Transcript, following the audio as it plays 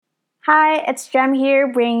Hi, it's Jem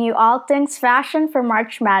here, bringing you all things fashion for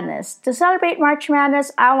March Madness. To celebrate March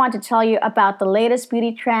Madness, I want to tell you about the latest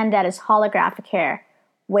beauty trend that is holographic hair.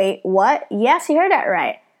 Wait, what? Yes, you heard that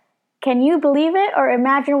right. Can you believe it or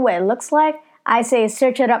imagine what it looks like? I say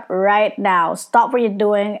search it up right now. Stop what you're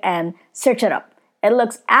doing and search it up. It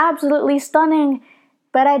looks absolutely stunning,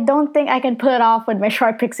 but I don't think I can pull it off with my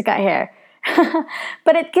short pixie cut hair.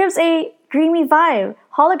 But it gives a dreamy vibe.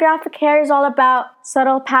 Holographic hair is all about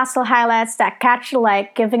subtle pastel highlights that catch the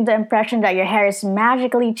light, giving the impression that your hair is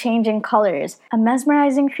magically changing colors. A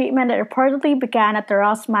mesmerizing treatment that reportedly began at the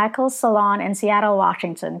Ross Michaels Salon in Seattle,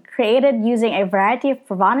 Washington, created using a variety of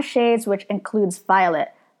Provence shades which includes violet,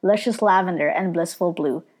 luscious lavender, and blissful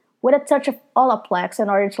blue, with a touch of Olaplex in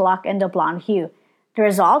order to lock in the blonde hue. The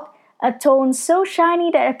result? A tone so shiny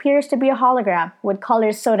that it appears to be a hologram, with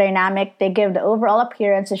colors so dynamic they give the overall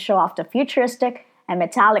appearance to show off the futuristic and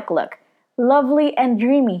metallic look. Lovely and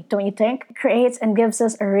dreamy, don't you think? It creates and gives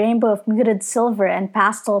us a rainbow of muted silver and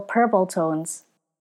pastel purple tones.